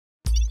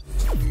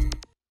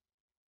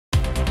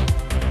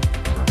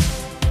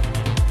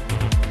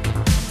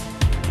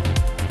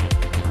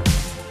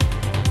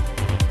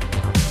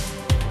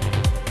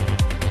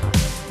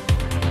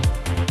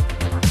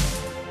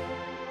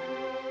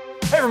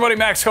everybody,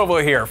 Max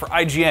Kovala here for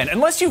IGN.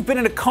 Unless you've been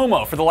in a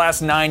coma for the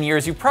last 9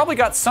 years, you've probably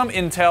got some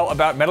intel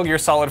about Metal Gear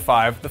Solid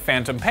 5: The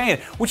Phantom Pain,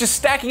 which is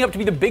stacking up to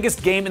be the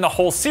biggest game in the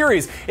whole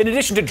series, in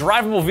addition to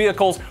drivable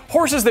vehicles,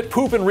 horses that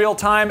poop in real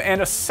time,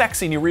 and a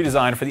sexy new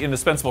redesign for the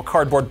indispensable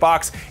cardboard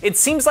box. It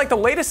seems like the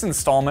latest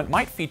installment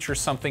might feature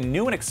something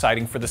new and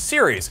exciting for the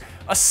series,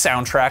 a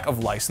soundtrack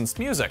of licensed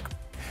music.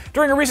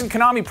 During a recent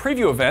Konami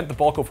preview event, the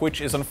bulk of which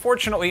is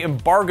unfortunately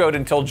embargoed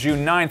until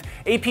June 9th,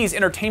 AP's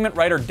entertainment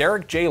writer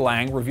Derek J.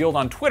 Lang revealed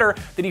on Twitter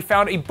that he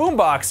found a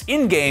boombox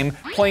in-game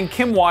playing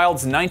Kim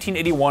Wilde's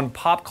 1981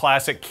 pop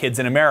classic Kids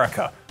in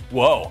America.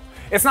 Whoa.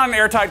 It's not an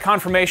airtight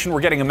confirmation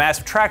we're getting a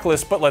massive track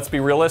list, but let's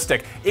be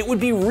realistic. It would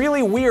be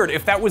really weird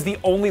if that was the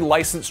only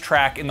licensed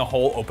track in the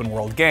whole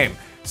open-world game.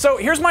 So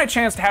here's my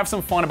chance to have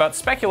some fun about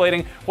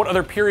speculating what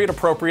other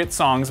period-appropriate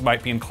songs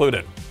might be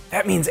included.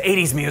 That means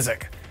 80s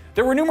music.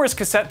 There were numerous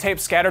cassette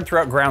tapes scattered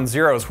throughout Ground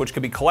Zeroes which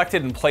could be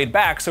collected and played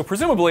back, so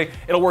presumably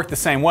it'll work the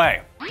same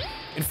way.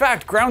 In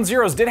fact, Ground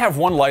Zeroes did have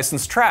one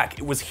licensed track.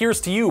 It was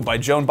Here's to You by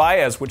Joan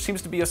Baez, which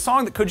seems to be a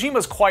song that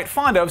Kojima's quite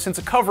fond of since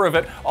a cover of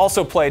it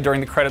also played during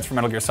the credits for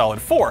Metal Gear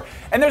Solid 4.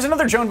 And there's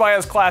another Joan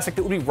Baez classic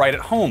that would be Right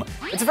at Home.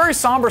 It's a very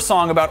somber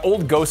song about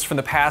old ghosts from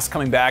the past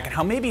coming back and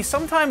how maybe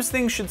sometimes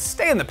things should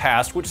stay in the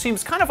past, which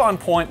seems kind of on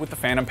point with the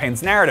Phantom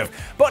Pain's narrative.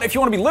 But if you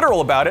want to be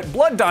literal about it,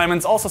 Blood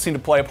Diamonds also seem to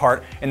play a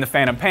part in the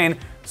Phantom Pain,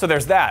 so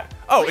there's that.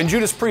 Oh, and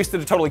Judas Priest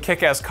did a totally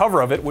kick-ass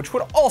cover of it, which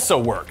would also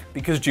work,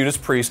 because Judas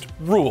Priest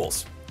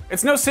rules.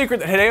 It's no secret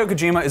that Hideo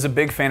Kojima is a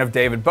big fan of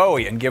David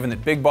Bowie, and given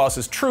that Big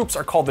Boss's troops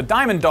are called the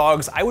Diamond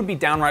Dogs, I would be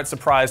downright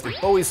surprised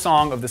if Bowie's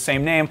song of the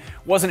same name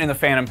wasn't in the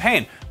Phantom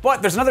Pain.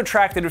 But there's another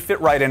track that would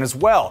fit right in as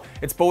well.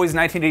 It's Bowie's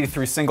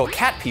 1983 single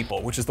Cat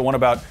People, which is the one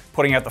about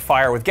putting out the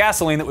fire with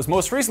gasoline that was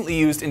most recently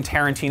used in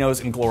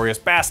Tarantino's Inglourious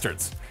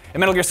Basterds. In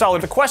Metal Gear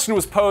Solid, the question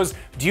was posed,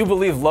 do you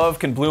believe love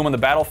can bloom on the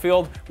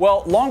battlefield?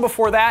 Well, long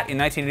before that, in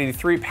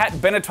 1983, Pat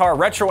Benatar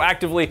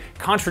retroactively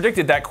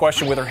contradicted that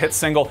question with her hit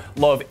single,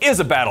 Love is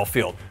a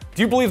Battlefield.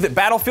 Do you believe that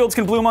battlefields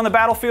can bloom on the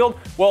battlefield?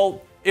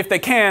 Well, if they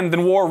can,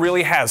 then war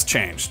really has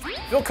changed.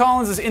 Phil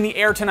Collins' In the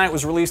Air Tonight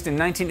was released in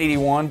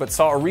 1981, but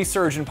saw a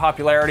resurge in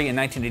popularity in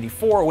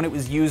 1984 when it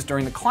was used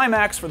during the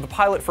climax for the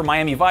pilot for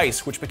Miami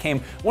Vice, which became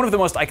one of the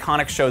most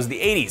iconic shows of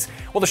the 80s.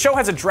 While the show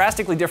has a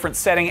drastically different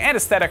setting and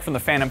aesthetic from the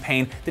Phantom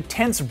Pain, the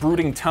tense,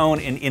 brooding tone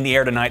in the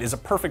Air Tonight is a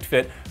perfect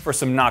fit for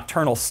some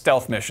nocturnal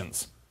stealth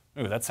missions.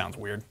 Ooh, that sounds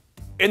weird.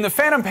 In the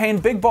Phantom Pain,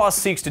 Big Boss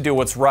seeks to do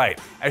what's right.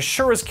 As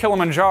sure as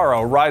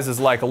Kilimanjaro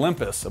rises like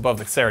Olympus above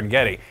the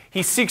Serengeti,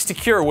 he seeks to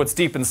cure what's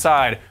deep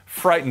inside,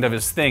 frightened of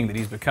his thing that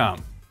he's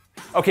become.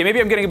 Okay,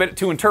 maybe I'm getting a bit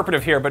too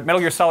interpretive here, but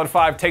Metal Gear Solid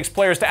 5 takes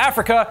players to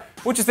Africa,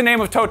 which is the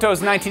name of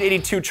Toto's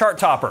 1982 chart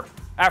topper.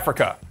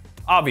 Africa.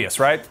 Obvious,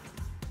 right?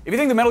 If you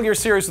think the Metal Gear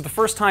series was the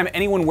first time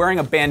anyone wearing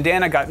a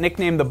bandana got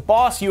nicknamed the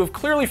Boss, you have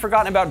clearly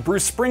forgotten about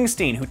Bruce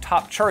Springsteen, who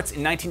topped charts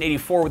in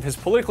 1984 with his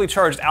politically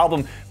charged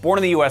album Born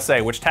in the USA,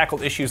 which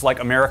tackled issues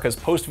like America's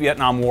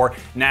post-Vietnam War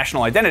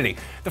national identity.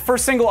 The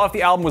first single off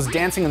the album was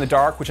Dancing in the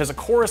Dark, which has a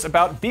chorus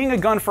about being a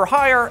gun for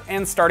hire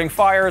and starting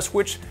fires,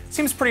 which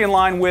seems pretty in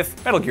line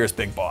with Metal Gear's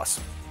Big Boss.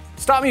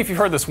 Stop me if you've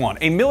heard this one.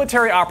 A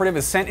military operative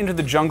is sent into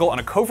the jungle on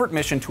a covert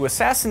mission to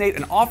assassinate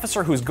an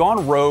officer who's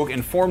gone rogue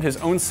and formed his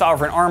own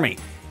sovereign army.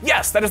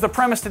 Yes, that is the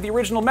premise to the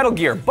original Metal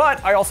Gear,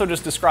 but I also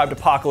just described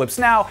Apocalypse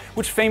Now,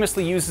 which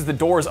famously uses the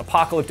Doors'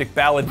 apocalyptic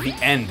ballad, The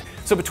End.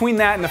 So between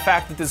that and the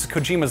fact that this is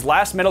Kojima's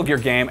last Metal Gear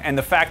game, and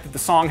the fact that the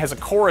song has a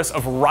chorus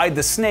of Ride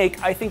the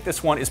Snake, I think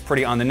this one is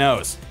pretty on the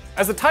nose.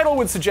 As the title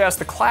would suggest,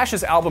 the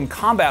Clash's album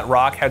Combat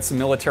Rock had some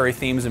military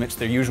themes amidst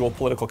their usual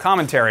political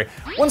commentary.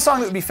 One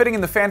song that would be fitting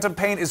in the Phantom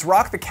Pain is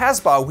Rock the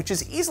Casbah, which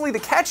is easily the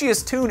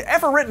catchiest tune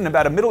ever written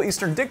about a Middle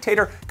Eastern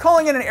dictator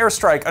calling in an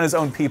airstrike on his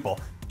own people.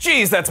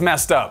 Geez, that's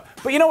messed up.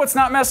 But you know what's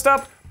not messed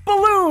up?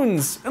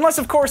 Balloons! Unless,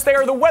 of course, they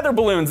are the weather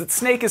balloons that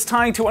Snake is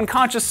tying to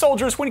unconscious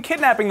soldiers when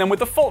kidnapping them with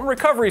the Fulton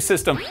recovery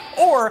system.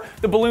 Or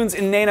the balloons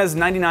in Nana's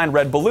 99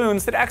 Red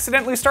Balloons that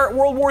accidentally start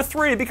World War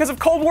III because of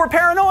Cold War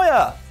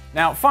paranoia!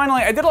 Now,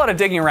 finally, I did a lot of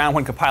digging around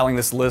when compiling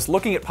this list,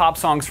 looking at pop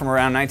songs from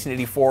around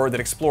 1984 that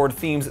explored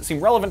themes that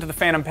seem relevant to the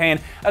Phantom Pain,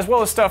 as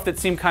well as stuff that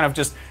seemed kind of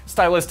just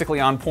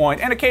stylistically on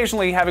point, and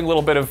occasionally having a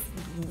little bit of,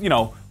 you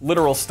know,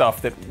 literal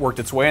stuff that worked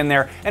its way in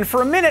there. And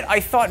for a minute,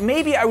 I thought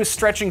maybe I was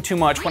stretching too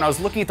much when I was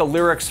looking at the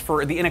lyrics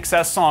for the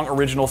INXS song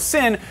Original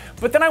Sin,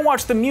 but then I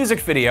watched the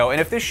music video,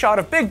 and if this shot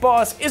of Big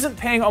Boss isn't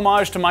paying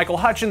homage to Michael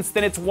Hutchence,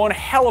 then it's one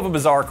hell of a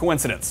bizarre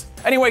coincidence.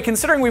 Anyway,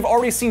 considering we've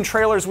already seen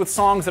trailers with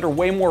songs that are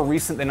way more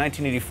recent than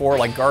 1984,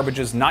 like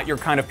Garbage's Not Your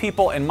Kind of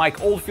People and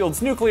Mike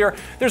Oldfield's Nuclear,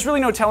 there's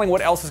really no telling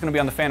what else is going to be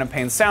on the Phantom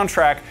Pain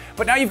soundtrack,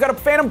 but now you've got a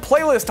Phantom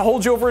playlist to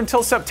hold you over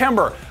until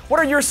September. What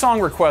are your song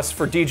requests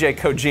for DJ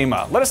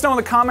Kojima? Let us know in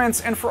the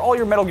comments, and for all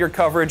your Metal Gear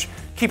coverage,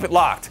 keep it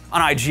locked on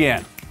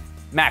IGN.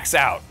 Max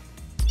out.